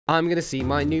I'm gonna see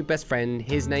my new best friend.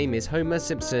 His name is Homer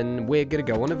Simpson. We're gonna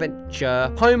go on an adventure.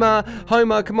 Homer,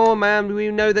 come on, man. We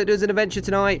know that there's an adventure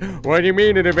tonight. What do you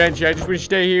mean an adventure? I just want to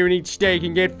stay here and eat steak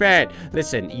and get fat.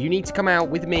 Listen, you need to come out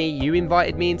with me. You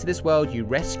invited me into this world. You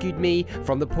rescued me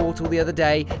from the portal the other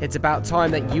day. It's about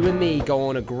time that you and me go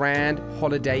on a grand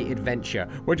holiday adventure.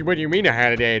 What do you mean a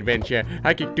holiday adventure?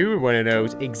 I could do one of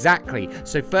those. Exactly.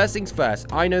 So first things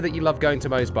first, I know that you love going to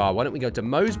Moe's Bar. Why don't we go to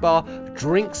Moe's Bar,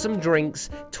 drink some drinks,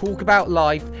 talk about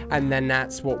life, and then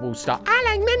that's what we'll start. I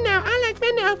like men now. I like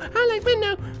men now. I like men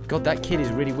now. God, that kid is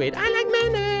really weird. I like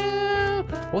men now.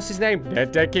 What's his name?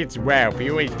 That kid's Ralph. He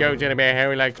always goes on about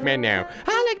how he likes men now.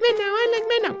 I like men now. I like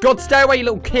men now. God, stay away, you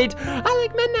little kid. I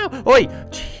like men now. Oi.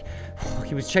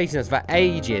 He was chasing us for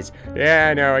ages. Yeah,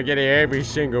 I know. I get it every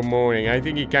single morning. I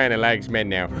think he kind of likes men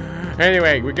now.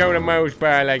 Anyway, we're going to Moe's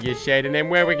Bar, like you said, and then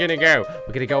where are we going to go?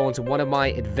 We're going to go onto one of my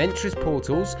adventurous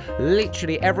portals.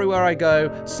 Literally everywhere I go,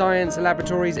 science,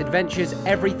 laboratories, adventures,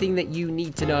 everything that you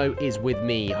need to know is with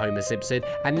me, Homer Simpson.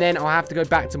 And then I'll have to go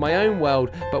back to my own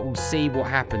world, but we'll see what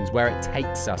happens, where it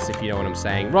takes us, if you know what I'm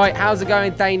saying. Right, how's it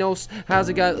going, Thanos? How's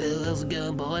it going? How's it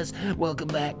going, boys? Welcome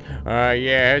back.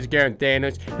 Yeah, how's it going,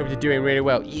 Thanos? Hope you're doing really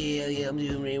well. Yeah, I'm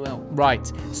doing really well.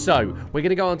 Right, so we're going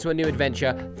to go on to a new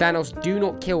adventure. Thanos, do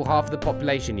not kill half the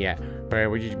population yet.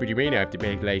 What do you mean half the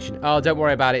population? Oh, don't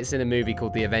worry about it. It's in a movie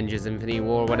called The Avengers Infinity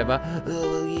War or whatever.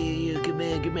 Oh, yeah, good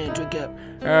man, drink up.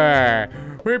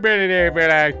 We've been in here for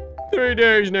like 3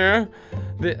 days now.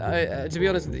 To be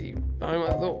honest with you, I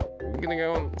thought we were going to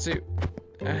go on to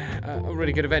a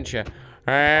really good adventure.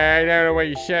 I don't know what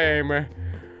you're saying, but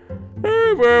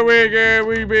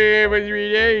we've been here for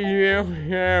 3 days, you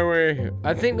know.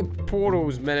 I think the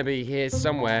portal's meant to be here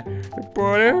somewhere. The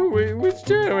portal? What's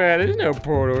that about? There's no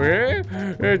portal here.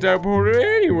 There's no portal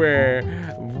anywhere.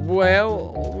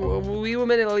 Well, we were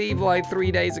meant to leave like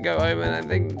 3 days ago, Homer, and I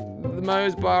think the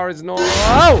Moe's Bar is not.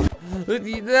 Oh!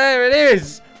 There it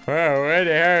is! Oh, what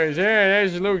the hell is that?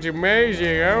 This looks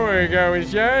amazing. I want to go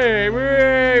inside.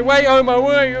 Wait, Homer,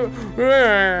 wait.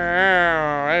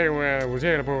 Anyone will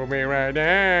teleport me right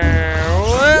now.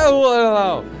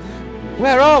 Whoa.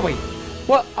 Where are we?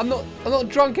 What? I'm not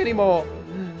drunk anymore.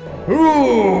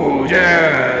 Who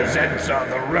dares enter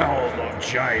the realm of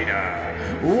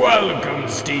China? Welcome,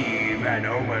 Steve and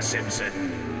Homer Simpson.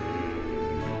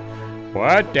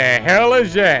 What the hell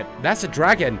is that? That's a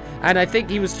dragon, and I think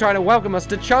he was trying to welcome us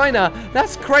to China.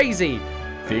 That's crazy.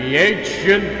 The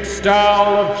ancient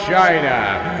style of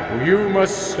China. You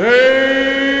must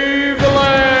save the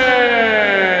land.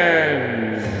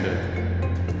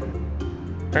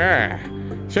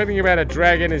 Something about a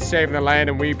dragon and saving the land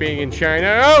and we being in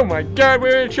China. Oh my God,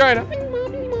 we're in China.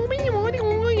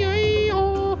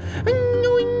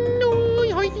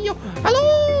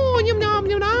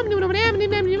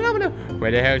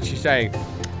 What the hell is she saying?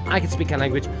 I can speak a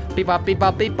language. Beep bop, beep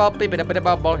bop, beep bop, beep bop, beep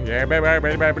bop, bop. Shut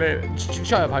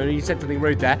up, Homer. You said something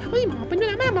rude there.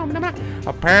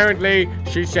 Apparently,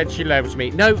 she said she loves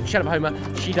me. No, shut up, Homer.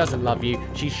 She doesn't love you.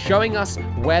 She's showing us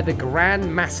where the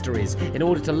Grand Master is in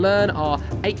order to learn our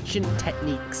ancient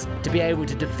techniques to be able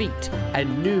to defeat a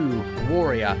new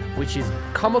warrior which has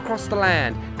come across the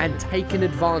land and taken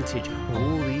advantage of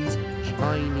all these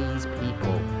Chinese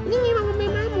people.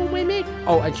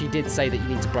 Oh, and she did say that you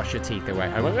need to brush your teeth away,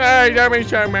 Homer. Hey, don't be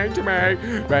so mean to me.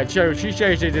 Right, so she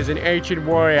says that there's an ancient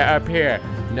warrior up here.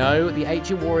 No, the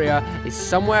ancient warrior is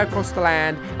somewhere across the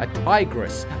land. A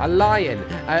tigress, a lion,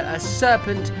 a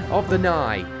serpent of the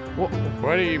Nile. What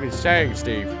are you even saying,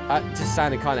 Steve? It just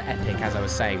sounded kind of epic as I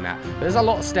was saying that. But there's a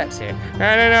lot of steps here.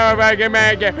 I don't know if I can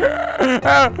make it.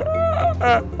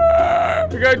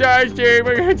 We're gonna die, Steve.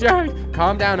 We're gonna die.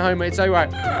 Calm down, Homer. It's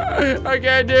alright. I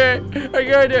can't do it. I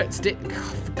can't do it.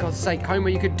 For God's sake, Homer,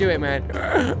 you could do it, man.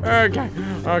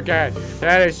 Okay.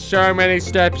 That is so many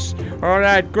steps.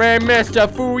 Alright, Grandmaster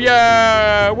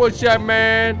Fuya. What's up,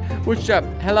 man? What's up?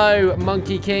 Hello,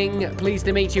 Monkey King. Pleased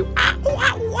to meet you.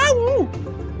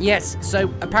 Yes,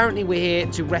 so apparently we're here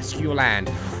to rescue your land.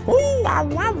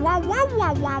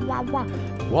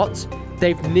 What?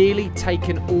 They've nearly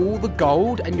taken all the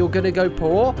gold and you're gonna go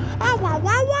poor?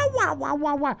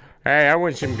 Hey, I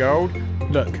want some gold.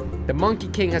 Look, the Monkey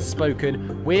King has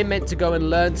spoken. We're meant to go and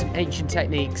learn some ancient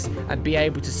techniques and be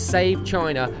able to save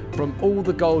China from all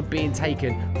the gold being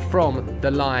taken from the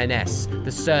lioness,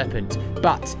 the serpent.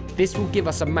 But this will give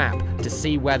us a map to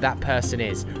see where that person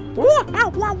is.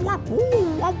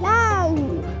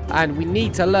 And we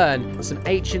need to learn some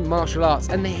ancient martial arts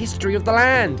and the history of the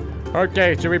land.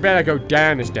 Okay, so we better go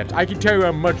down the steps. I can tell you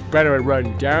I'm much better at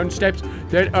running down steps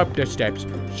than up the steps.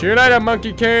 See you later,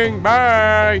 Monkey King.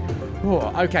 Bye.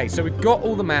 Oh, okay, so we've got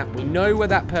all the map. We know where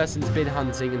that person's been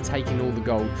hunting and taking all the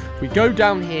gold. We go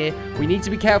down here. We need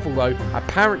to be careful, though.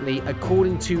 Apparently,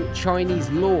 according to Chinese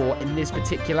law in this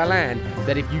particular land,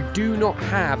 that if you do not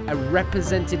have a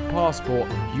represented passport,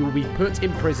 you will be put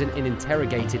in prison and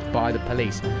interrogated by the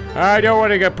police. I don't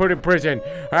want to get put in prison.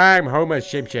 I'm Homer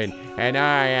Simpson, and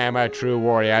I am a true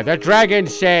warrior. The dragon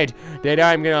said that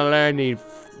I'm going to learn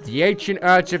the ancient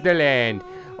arts of the land.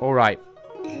 All right,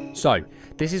 so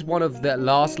this is one of the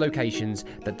last locations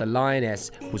that the lioness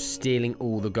was stealing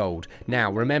all the gold.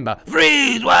 Now, remember,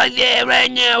 Freeze right there,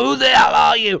 right now. Who the hell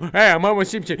are you? Hey, I'm Homer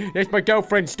Simpson. That's my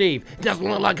girlfriend, Steve. Doesn't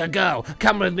look like a girl.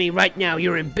 Come with me right now.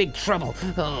 You're in big trouble.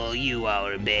 Oh, you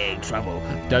are in big trouble.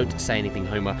 Don't say anything,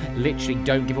 Homer. Literally,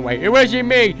 don't give away. It wasn't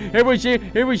me. It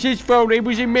was his fault. It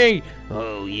wasn't me.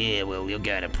 Oh, yeah, well, you're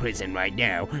going to prison right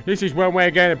now. This is one way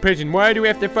of going to prison. Why do we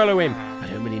have to follow him? I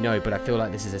don't really know, but I feel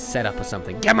like this is a setup or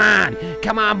something. Come on,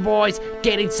 boys.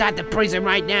 Get inside the prison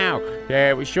right now.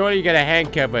 Yeah, well, surely you got to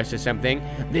handcuff us or something.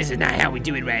 This is not how we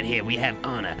do it right here. We have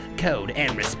honor, code,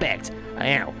 and respect.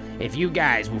 Now, if you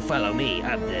guys will follow me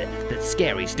up the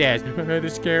scary stairs. The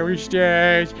scary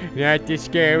stairs. Not the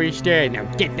scary stairs. Now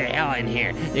get the hell in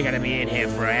here. You're gonna be in here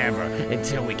forever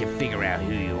until we can figure out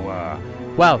who you are.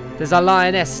 Well, there's a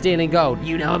lioness stealing gold.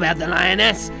 You know about the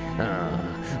lioness?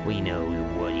 We know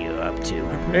what you're up to.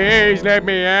 Please let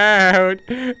me out.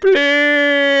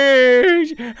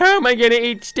 Please. How am I gonna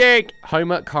eat steak?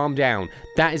 Homer, calm down.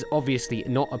 That is obviously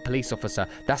not a police officer.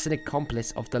 That's an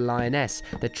accomplice of the lioness.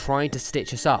 They're trying to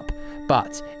stitch us up.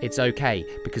 But it's okay,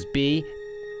 because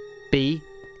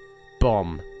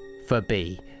bomb for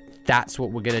B. That's what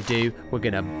we're gonna do. We're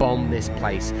gonna bomb this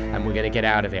place, and we're gonna get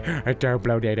out of here. Don't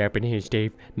blow that up in here,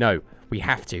 Steve. No, we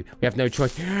have to. We have no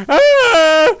choice.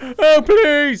 Ah! Oh,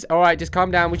 please. All right, just calm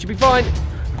down. We should be fine.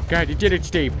 God, you did it,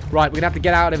 Steve. Right, we're gonna have to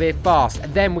get out of here fast,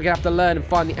 and then we're gonna have to learn and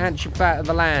find the ancient fat of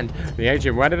the land. The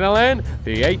ancient what of the land?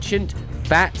 The ancient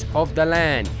fat of the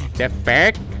land. The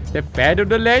fact? The fat of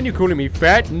the land? You calling me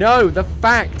fat? No, the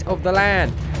fact of the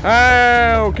land.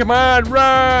 Oh, come on,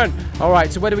 run! All right,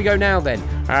 so where do we go now then?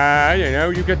 I don't know.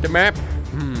 You got the map?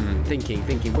 Thinking.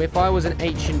 If I was an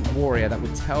ancient warrior that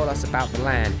would tell us about the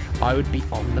land, I would be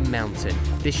on the mountain.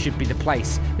 This should be the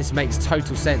place. This makes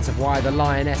total sense of why the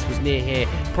lioness was near here,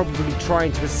 probably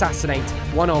trying to assassinate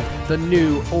one of the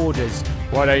new orders.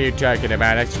 What are you talking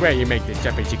about? I swear you make this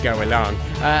up as you go along.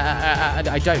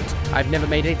 I don't. I've never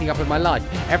made anything up in my life.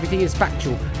 Everything is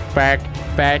factual.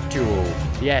 Factual.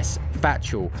 Yes,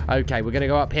 factual. Okay, we're gonna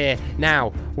go up here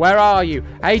now. Where are you,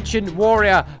 ancient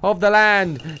warrior of the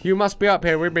land? You must be up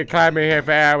here. We've been climbing here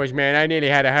for hours, man. I nearly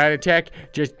had a heart attack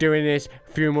just doing this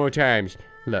a few more times.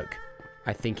 Look,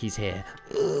 I think he's here.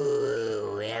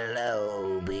 Ooh,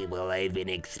 hello, people. I've been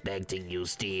expecting you,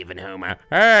 Steve and Homer.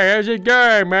 Hey, how's it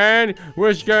going, man?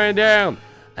 What's going down?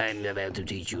 I'm about to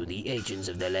teach you the ancients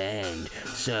of the land.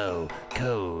 So,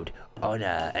 code,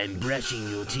 honor, and brushing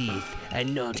your teeth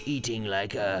and not eating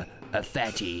like a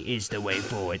fatty is the way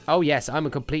forward. Oh yes, I'm a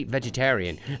complete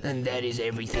vegetarian. And that is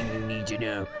everything you need to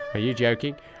know. Are you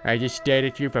joking? I just stared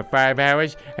at you for 5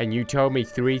 hours and you told me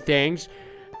 3 things?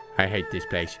 I hate this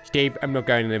place. Steve, I'm not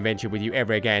going on an adventure with you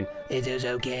ever again. It is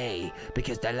okay,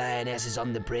 because the lioness is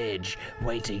on the bridge,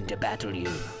 waiting to battle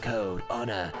you. Code,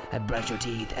 honor, and brush your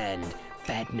teeth, and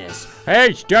fatness.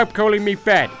 Hey, stop calling me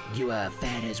fat. You are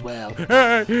fat as well.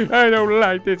 I don't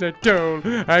like this at all.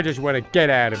 I just want to get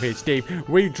out of here, Steve.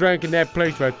 We've drunk in that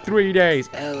place for 3 days.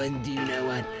 Oh, and do you know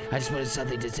what? I just wanted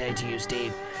something to say to you,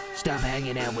 Steve. Stop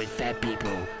hanging out with fat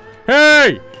people.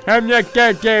 Hey! I'm not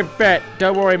goddamn fat.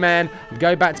 Don't worry, man. I'm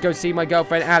going back to go see my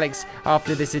girlfriend Alex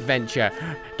after this adventure.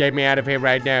 Get me out of here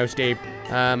right now, Steve.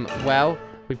 Well,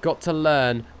 we've got to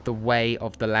learn the way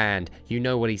of the land. You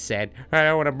know what he said. I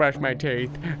don't want to brush my teeth.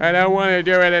 I don't want to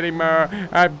do it anymore.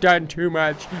 I've done too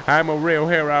much. I'm a real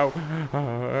hero.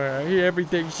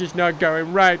 Everything's just not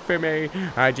going right for me.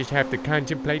 I just have to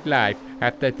contemplate life.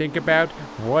 Have to think about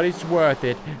what is worth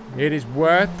it. It is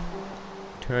worth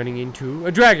turning into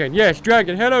a dragon. Yes,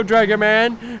 dragon. Hello, dragon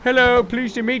man. Hello,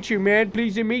 pleased to meet you, man.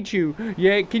 Pleased to meet you.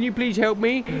 Yeah, can you please help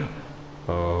me?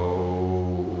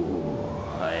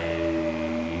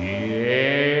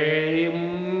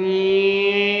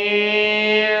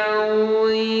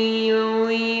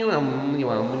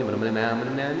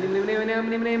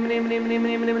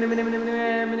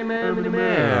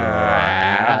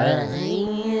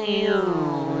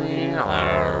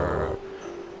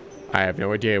 I have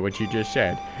no idea what you just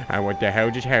said and what the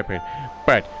hell just happened.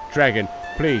 But, dragon,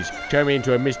 please, turn me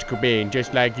into a mystical being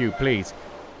just like you, please.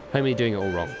 Homie doing it all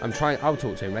wrong. I'm trying. I'll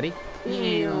talk to him. Ready?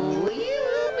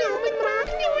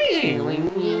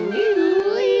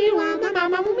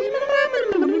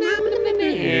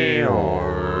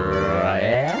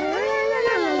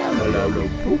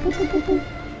 swallow.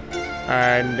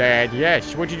 And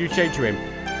yes, what did you say to him?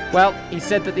 Well, he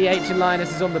said that the ancient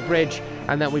lioness is on the bridge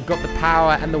and that we've got the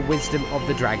power and the wisdom of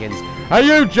the dragons. Are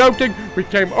you joking? We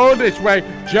came all this way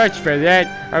just for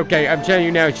that? Okay, I'm telling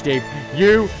you now, Steve.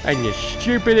 You and your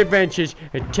stupid adventures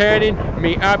are turning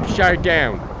me upside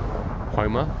down.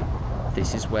 Homer,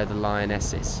 this is where the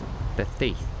lioness is. The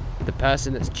thief. The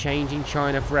person that's changing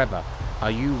China forever.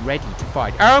 Are you ready to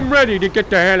fight? I'm ready to get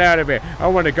the hell out of here. I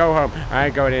want to go home. I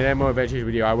ain't going in any more adventures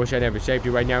with you. I wish I never saved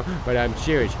you right now, but I'm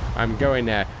serious. I'm going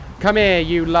there. Come here,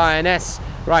 you lioness.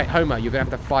 Right, Homer, you're going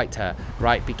to have to fight her.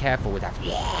 Right, be careful with that.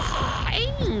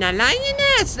 The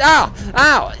lioness!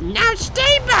 Oh, now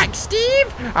stay back,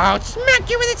 Steve! I'll smack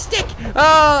you with a stick!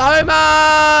 Oh,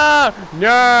 Homer!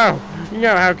 No,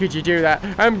 how could you do that?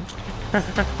 I'm... Oh,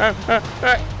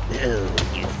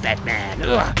 you fat man!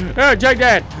 Take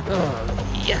that!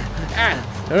 Yeah.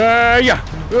 I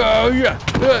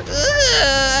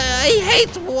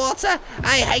hate water!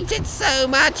 I hate it so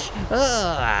much!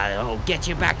 I'll get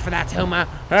you back for that, Homer.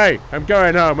 Hey, I'm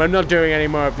going home. I'm not doing any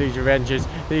more of these adventures.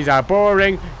 These are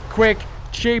boring, quick,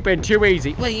 cheap, and too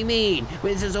easy. What do you mean?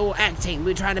 This is all acting.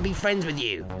 We're trying to be friends with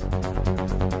you.